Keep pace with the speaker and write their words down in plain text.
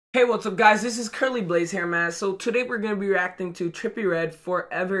Hey, what's up guys, this is CurlyBlaze here, man. So today we're going to be reacting to Trippie Redd,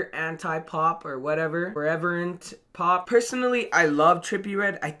 FOREVERANTiPoP or whatever, FOREVERANTiPoP. Personally, I love Trippie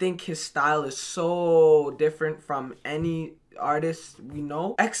Redd. I think his style is so different from any artists we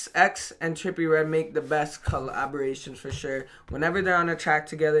know. XX and Trippie Redd make the best collaborations for sure. Whenever they're on a track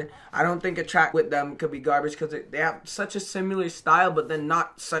together, I don't think a track with them could be garbage because they have such a similar style, but then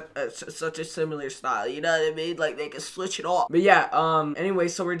not such a similar style. You know what I mean? Like they can switch it off. But yeah, anyway,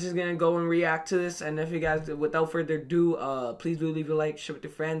 so we're just gonna go and react to this. And if you guys, without further ado, please do leave a like, share with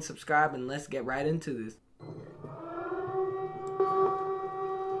your friends, subscribe, and let's get right into this.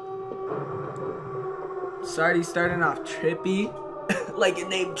 Sorry, starting off Trippie, like it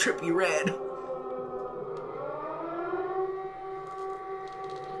named Trippie Redd.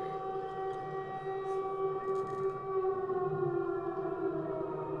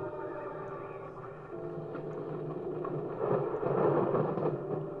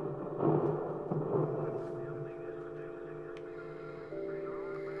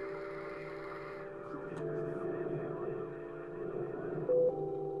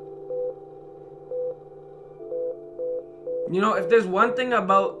 You know, if there's one thing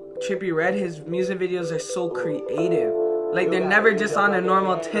about Trippie Redd, his music videos are so creative. Like, they're never just on a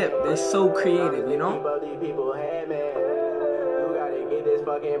normal tip. They're so creative, you know?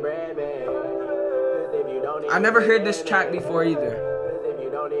 I never heard this track before either.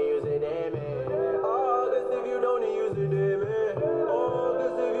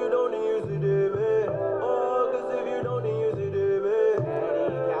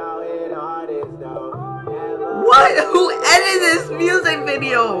 What? Who edited this music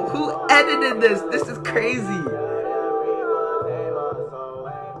video? Who edited this? This is crazy.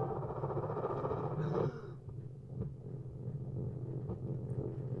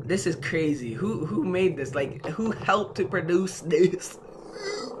 This is crazy. Who made this? Like, who helped to produce this?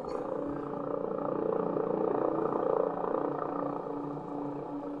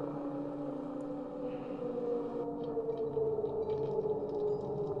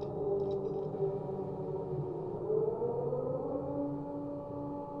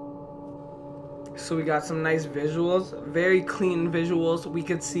 So we got some nice visuals, very clean visuals. We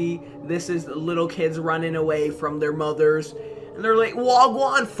could see this is little kids running away from their mothers. And they're like,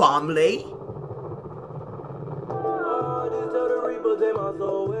 Wagwan family.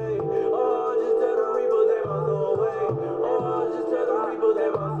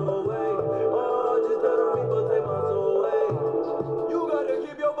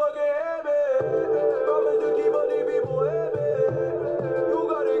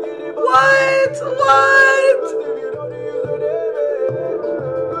 What?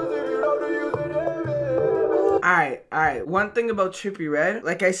 Alright. One thing about Trippie Redd,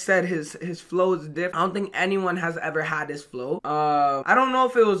 like I said, his flow is different. I don't think anyone has ever had his flow. I don't know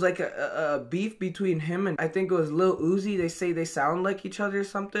if it was like a beef between him and I think it was Lil Uzi. They say they sound like each other or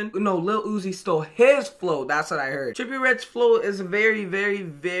something. No, Lil Uzi stole his flow. That's what I heard. Trippie Redd's flow is very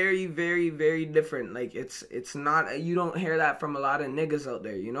different. Like it's not, you don't hear that from a lot of niggas out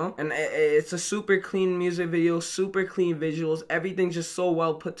there, you know? And it's a super clean music video, super clean visuals. Everything's just so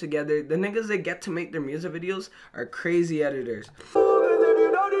well put together. The niggas that get to make their music videos are crazy editors.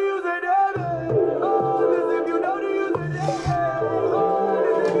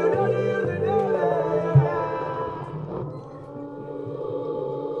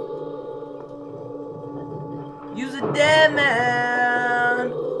 Use a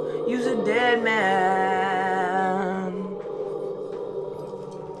Deadman. Use a Deadman.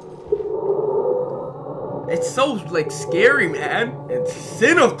 It's so like scary, man. It's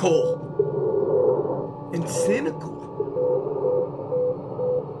cynical. And cynical.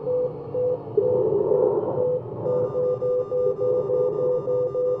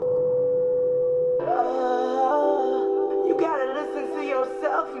 You gotta listen to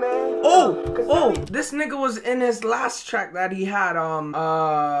yourself, man. Oh, this nigga was in his last track that he had.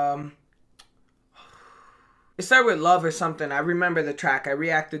 It started with Love or something. I remember the track. I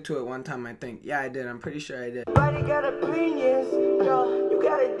reacted to it one time, I think. Yeah, I did. I'm pretty sure I did. Everybody got opinions. Yo, you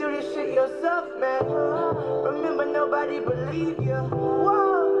gotta do this shit yourself, man. Remember, nobody believe you.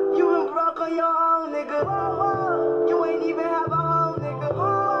 Whoa, you been broke on your own, nigga. Whoa, you ain't even have a home, nigga.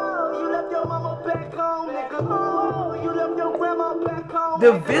 Whoa, you left your mama back home, nigga. Whoa, you left your grandma back home.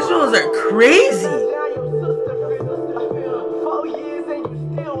 The visuals are crazy. 4 years and you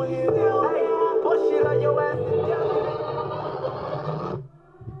still here. Shit on your ass.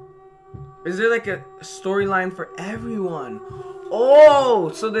 Is there like a storyline for everyone?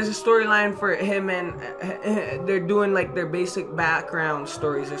 Oh, so there's a storyline for him and they're doing like their basic background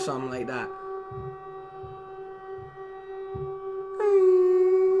stories or something like that.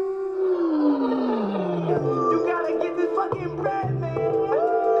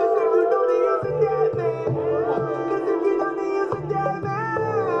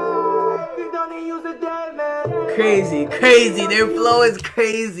 Crazy, crazy. Their flow is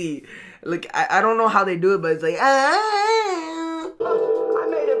crazy. Like, I don't know how they do it, but it's like, I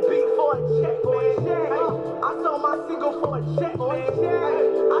made a beat for a check, man. I sold my single for a check, man.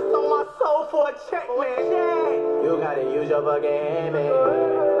 I sold my soul for a check, man. You gotta use your fucking man.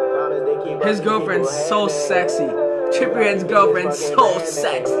 Promise they keep his girlfriend's so sexy. Trippie Red's girlfriend's so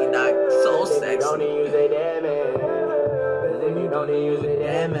sexy, dog. So sexy. Don't use it, damn man. Cause if you don't use it,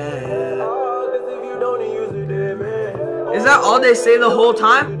 damn man. Cause if you don't use it, damn man. Is that all they say the whole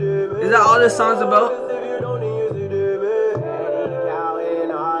time? Is that all this song's about?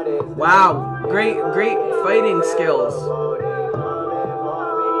 Wow, great fighting skills.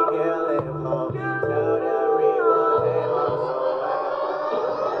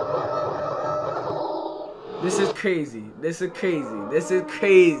 This is crazy. This is crazy. This is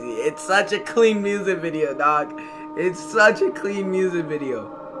crazy. It's such a clean music video, dog. It's such a clean music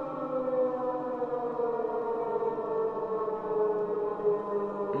video.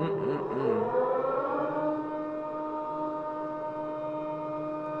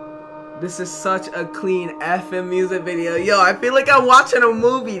 This is such a clean effing music video. Yo, I feel like I'm watching a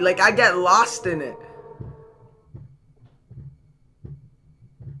movie. Like, I get lost in it.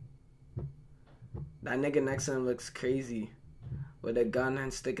 That nigga next to him looks crazy. With a gun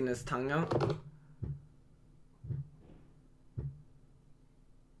and sticking his tongue out.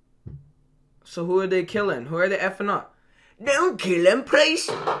 So who are they killing? Who are they effing up? Don't kill him, please.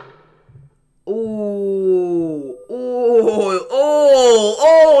 Oh,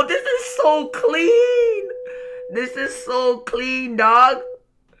 this is so clean. This is so clean, dog.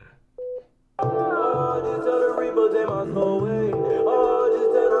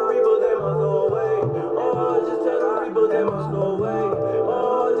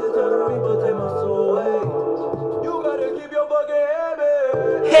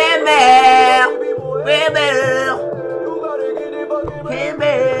 Hey man, hey man, hey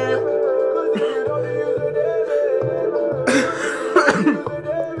man.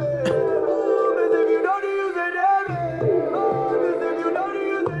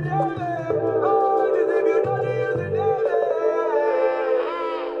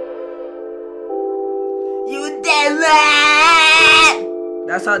 You Deadman!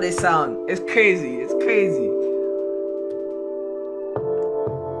 That's how they sound. It's crazy. It's crazy.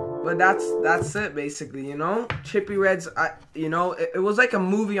 But that's it basically, you know. Trippie Red's, you know, it was like a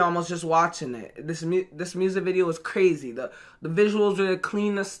movie almost just watching it. This music video was crazy. The visuals are the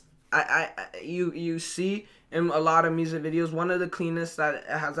cleanest you see in a lot of music videos. One of the cleanest that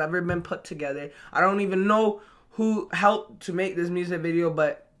has ever been put together. I don't even know who helped to make this music video,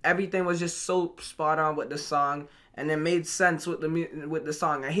 but everything was just so spot on with the song, and it made sense with the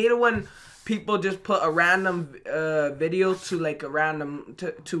song. I hate it when people just put a random video to like a random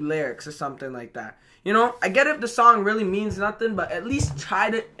to lyrics or something like that. You know, I get if the song really means nothing, but at least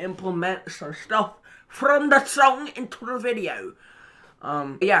try to implement some stuff from the song into the video.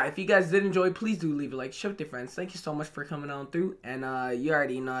 Yeah, if you guys did enjoy, please do leave a like, share with your friends. Thank you so much for coming on through, and you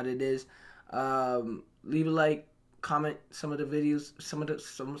already know what it is. Leave a like, comment some of the videos, some of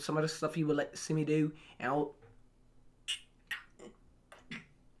the stuff you would like to see me do, and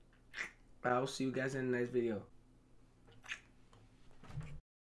I'll see you guys in the next video.